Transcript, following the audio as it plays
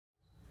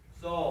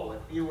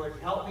you would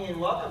help me in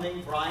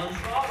welcoming Brian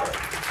Schauber.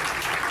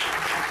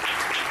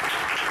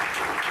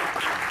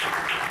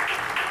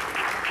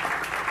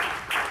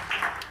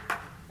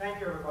 Thank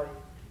you, everybody.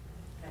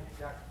 Thank you,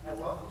 Dr. You're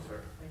welcome,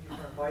 sir. Thank you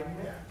for inviting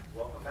me. Yeah,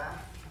 welcome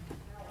back.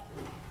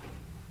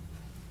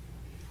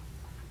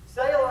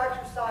 Cellular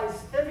exercise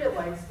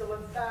stimulates the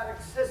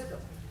lymphatic system.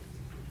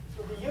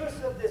 So the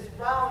use of this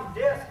round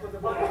disc with a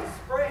bunch of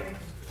springs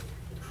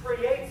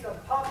creates a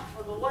pump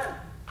for the lymph.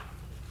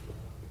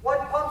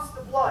 What pumps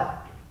the blood?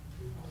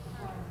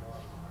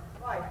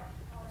 Right.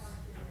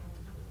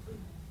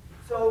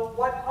 So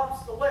what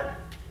pumps the lymph?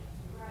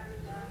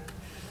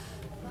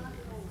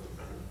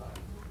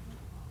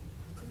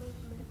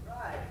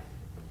 Right.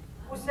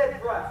 Who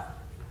said breath?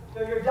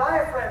 So your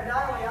diaphragm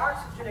not only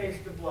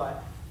oxygenates the blood,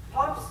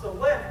 pumps the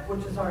lymph,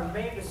 which is our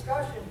main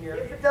discussion here.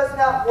 If it does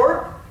not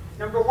work,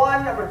 number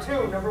one,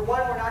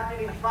 we're not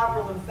getting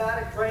proper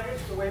lymphatic drainage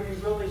the way we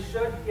really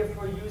should if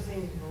we're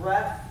using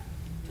breath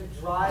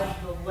to drive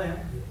the lymph.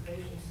 The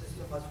patient's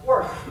system must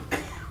work.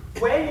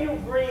 When you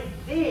breathe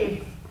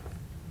deep,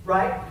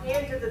 right,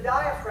 into the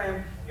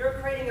diaphragm, you're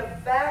creating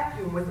a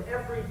vacuum with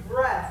every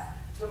breath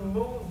to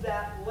move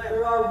that lymph.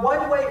 There are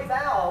one-way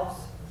valves,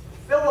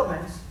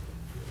 filaments,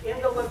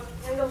 in the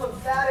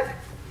lymphatic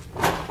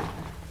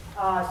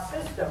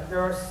system. There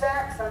are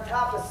sacs on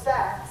top of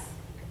sacs,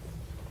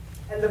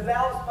 and the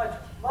valves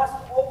must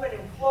open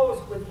and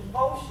close with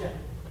motion.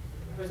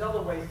 There's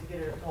other ways to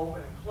get it to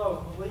open and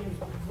close, but we'll use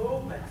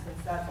movement since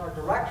that's our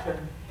direction.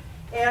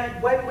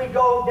 And when we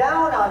go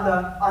down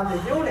on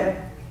the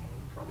unit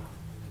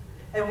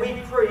and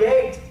we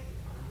create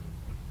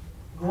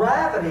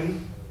gravity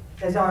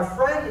as our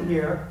friend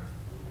here,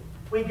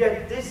 we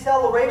get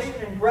deceleration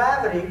in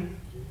gravity,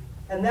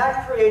 and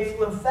that creates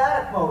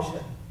lymphatic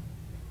motion.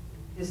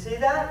 You see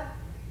that?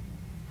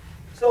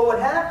 So what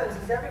happens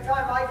is every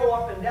time I go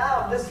up and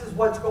down, this is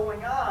what's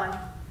going on.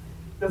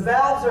 The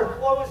valves are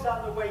closed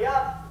on the way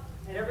up,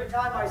 and every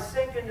time I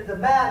sink into the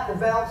mat, the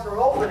valves are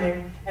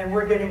opening, and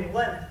we're getting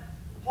lymph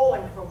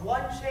pulling from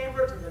one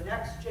chamber to the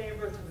next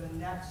chamber to the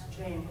next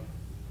chamber.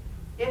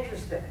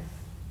 Interesting.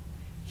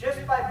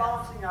 Just by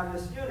bouncing on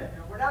this unit.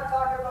 Now, we're not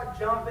talking about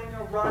jumping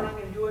or running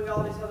and doing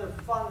all these other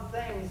fun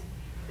things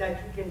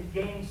that you can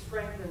gain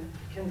strength and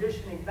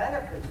conditioning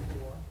benefits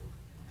for.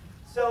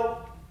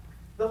 So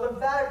the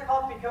lymphatic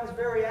pump becomes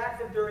very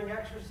active during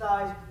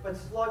exercise, but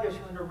sluggish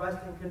under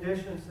resting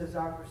conditions, says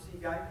Dr.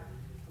 Seaguy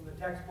from the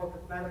textbook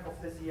of medical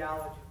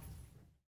physiology.